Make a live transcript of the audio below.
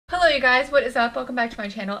Hello you guys, what is up? Welcome back to my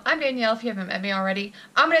channel. I'm Danielle if you haven't met me already.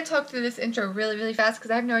 I'm going to talk through this intro really fast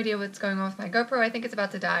because I have no idea what's going on with my GoPro. I think it's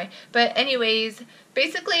about to die. But anyways,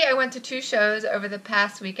 basically I went to 2 shows over the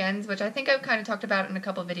past weekends, which I think I've kind of talked about in a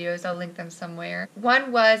couple videos. I'll link them somewhere.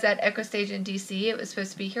 One was at Echo Stage in DC. It was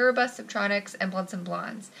supposed to be herobust, subtronics, and blunts and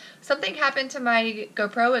blondes. Something happened to my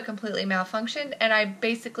GoPro. It completely malfunctioned and I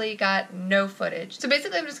basically got no footage. So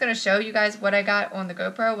basically I'm just going to show you guys what I got on the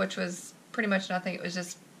GoPro, which was pretty much nothing. It was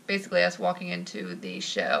just basically us walking into the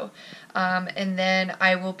show. And then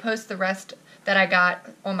I will post the rest that I got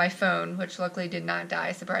on my phone, which luckily did not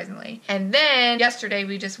die, surprisingly. And then yesterday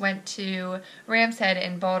we just went to Ram's Head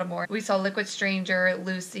in Baltimore. We saw Liquid Stranger,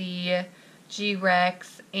 Lucy,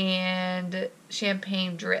 Grex, and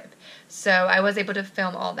Champagne Drip. So I was able to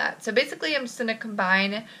film all that. So basically I'm just going to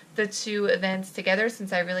combine the 2 events together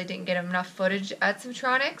since I really didn't get enough footage at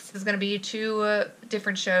Subtronics. It's going to be 2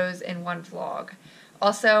 different shows in one vlog.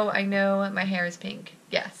 Also, I know my hair is pink,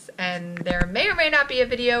 yes, and there may or may not be a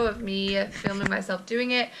video of me filming myself doing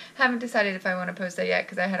it. Haven't decided if I want to post that yet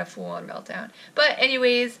because I had a full-on meltdown. But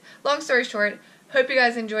anyways, long story short, hope you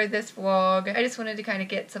guys enjoyed this vlog. I just wanted to kind of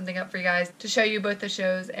get something up for you guys to show you both the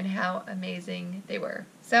shows and how amazing they were.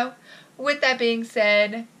 So, with that being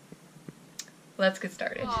said, let's get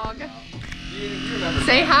started.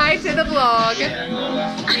 Say hi to the vlog. Yes.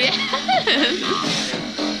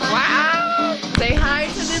 Wow. Say hi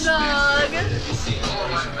to the dog.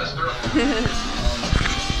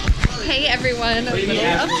 Hey everyone, a little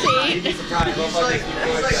update.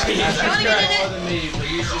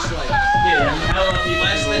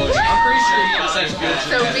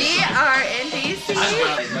 So we are in DC.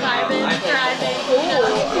 Vibing, driving.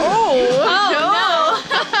 Oh no!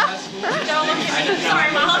 Don't look at me. Sorry,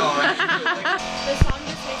 Mom. This song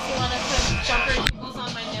just makes me want to put jumper cables on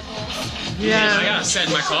my nipples. Yeah, I gotta set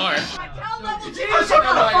in my car. Nobody gets my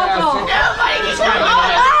phone.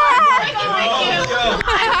 Thank you.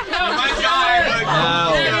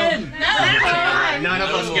 None of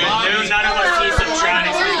us good. Dude, none of us use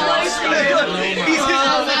subtronics.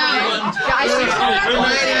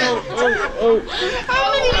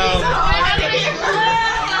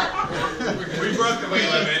 We broke the weight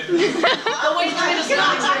limit. The weight limit does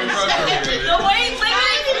not exist. The weight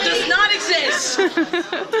limit does not exist.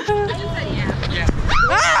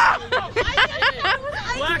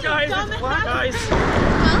 Black eyes, black eyes.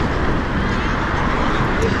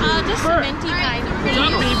 Just a minty kind of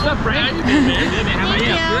What's up, Brad? How are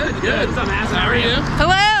you? Good. What's up, Mass? How are you?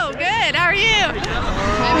 Hello, good. How are you?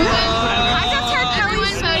 I just heard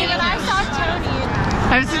everyone voted and I saw Tony.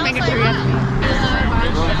 I was just making sure you had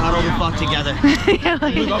Huddle the fuck together.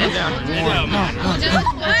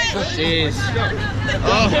 Jeez.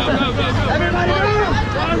 Everybody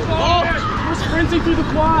go! We're sprinting through the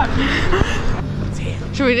quad.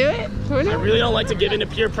 Should we do it? I really don't like to give in to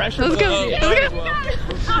peer pressure. Let's go. Let's go.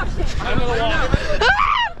 I'm gonna walk.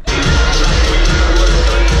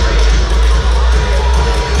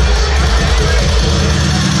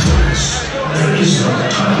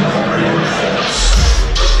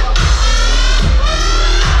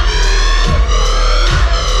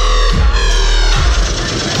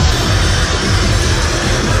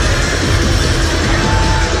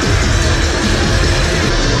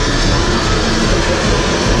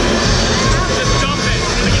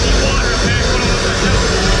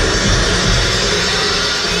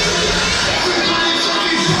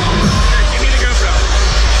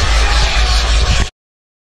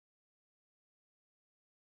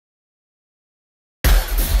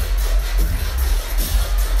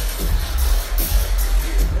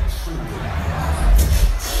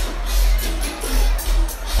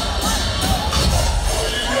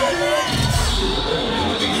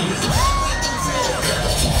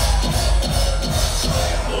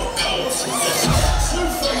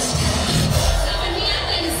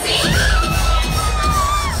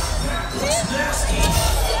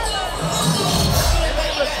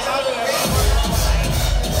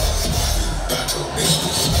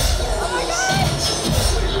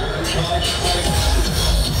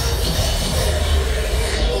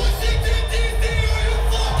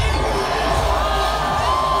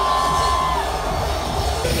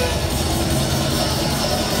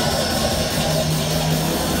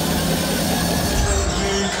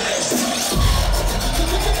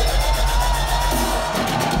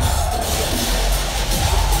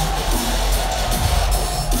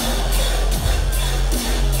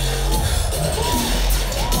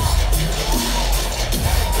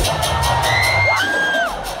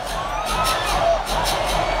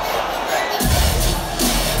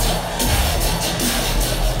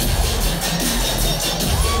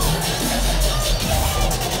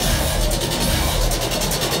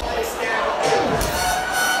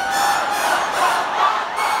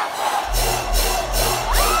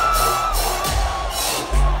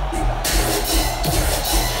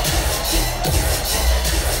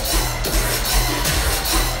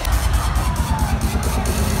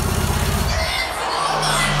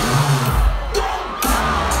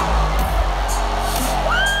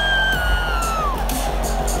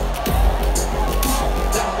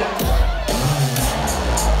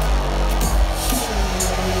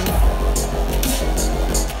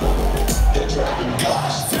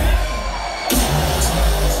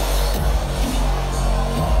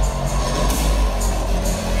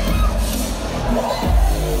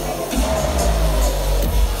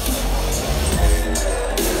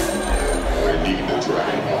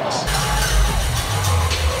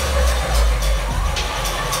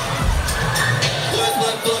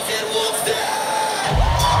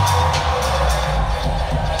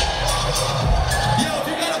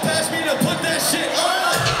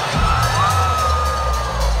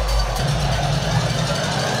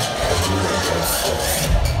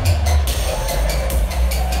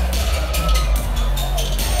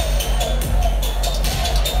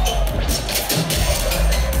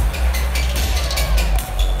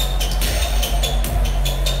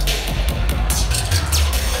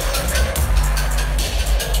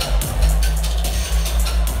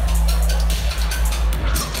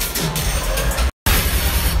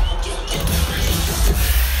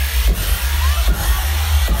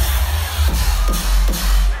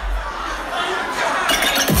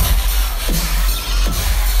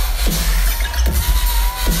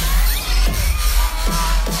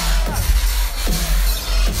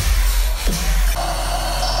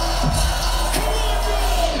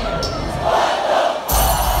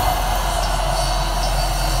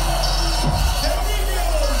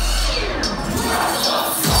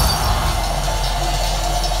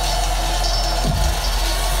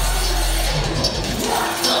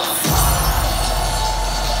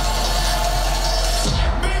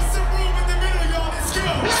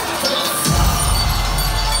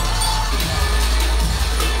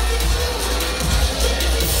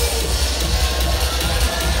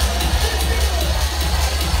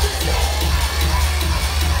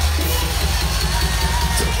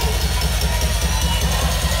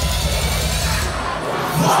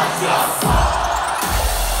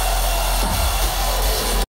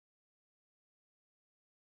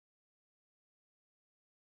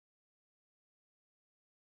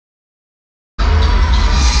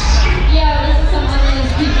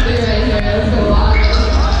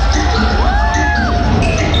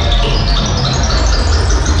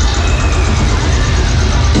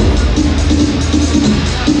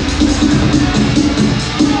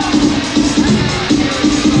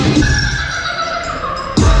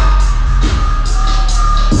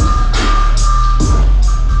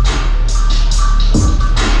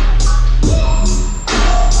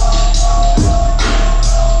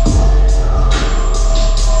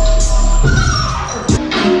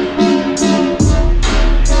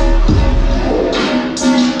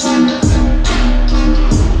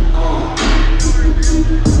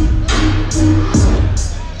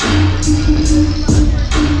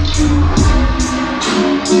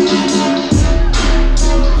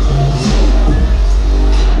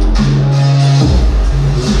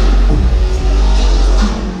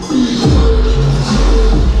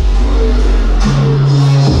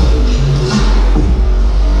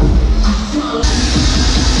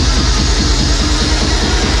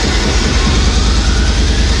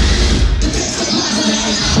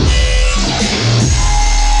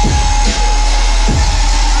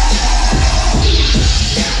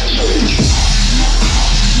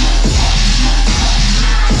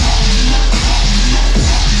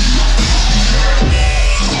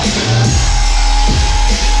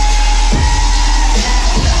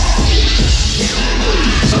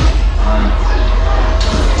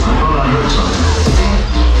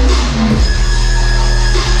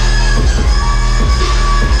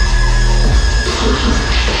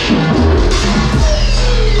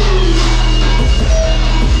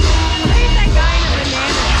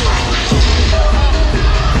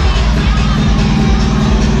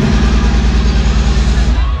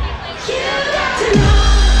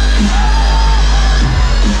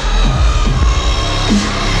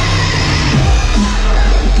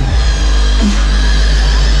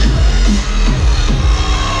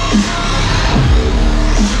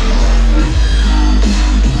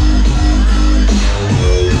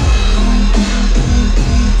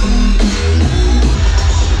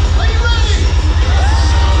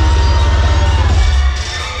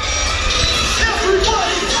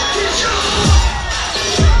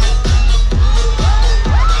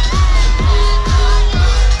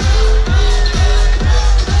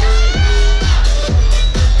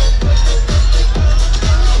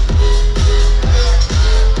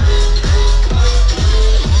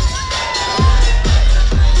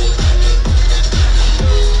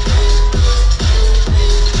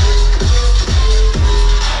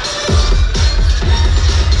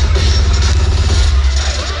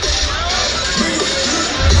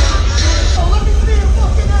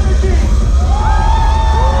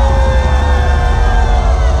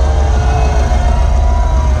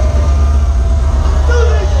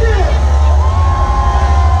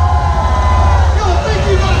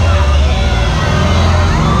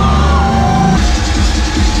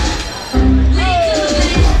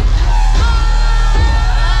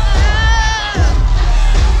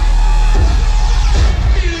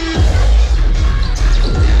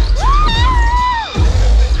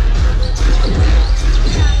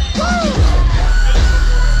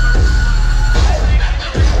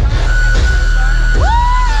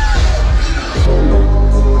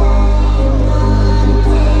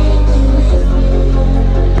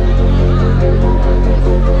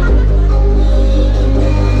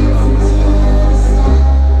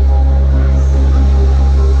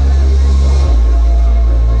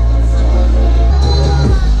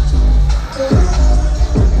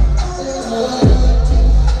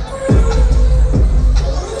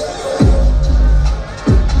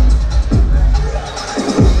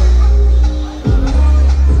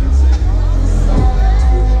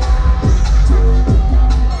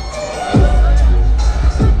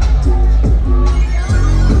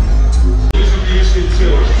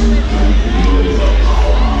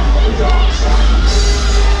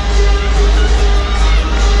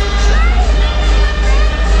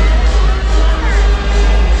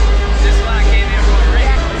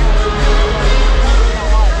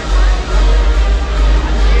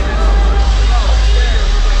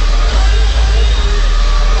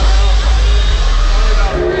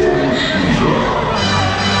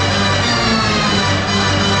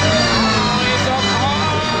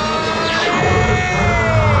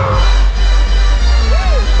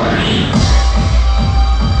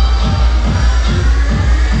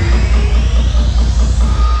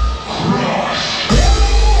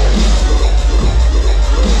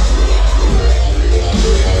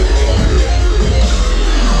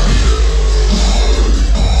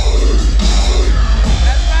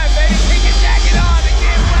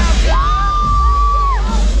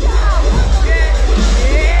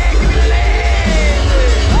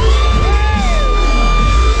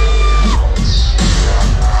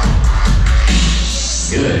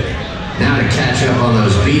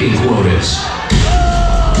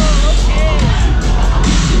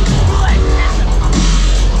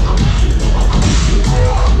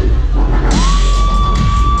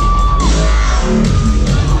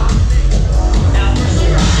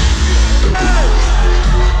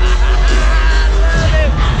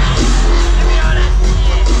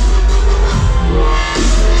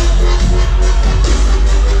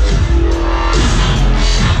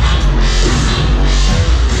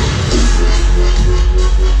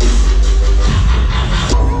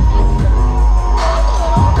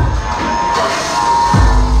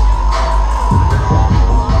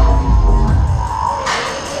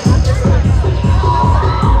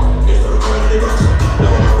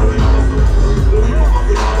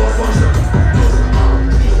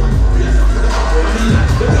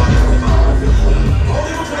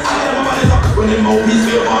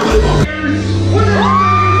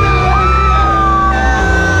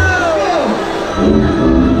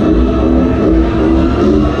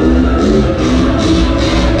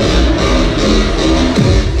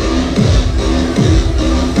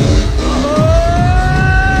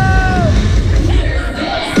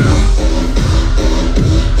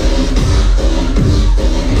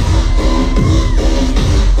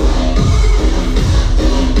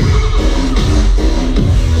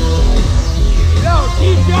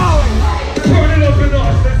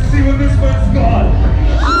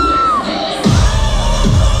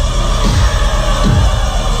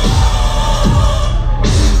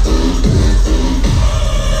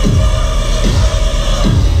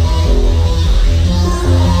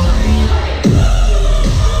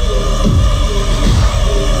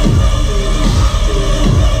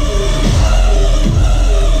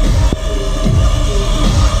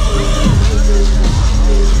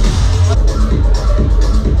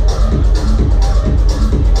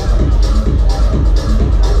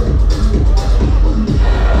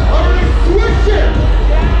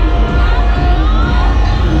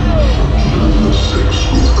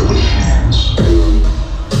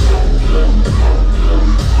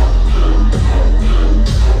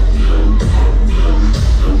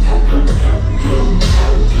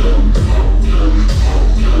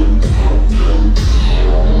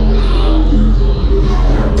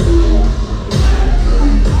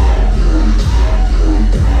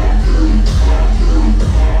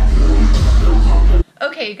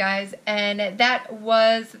 guys. And that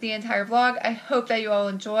was the entire vlog. I hope that you all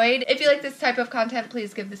enjoyed. If you like this type of content,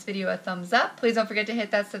 please give this video a thumbs up. Please don't forget to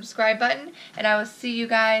hit that subscribe button, and I will see you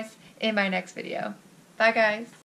guys in my next video. Bye guys.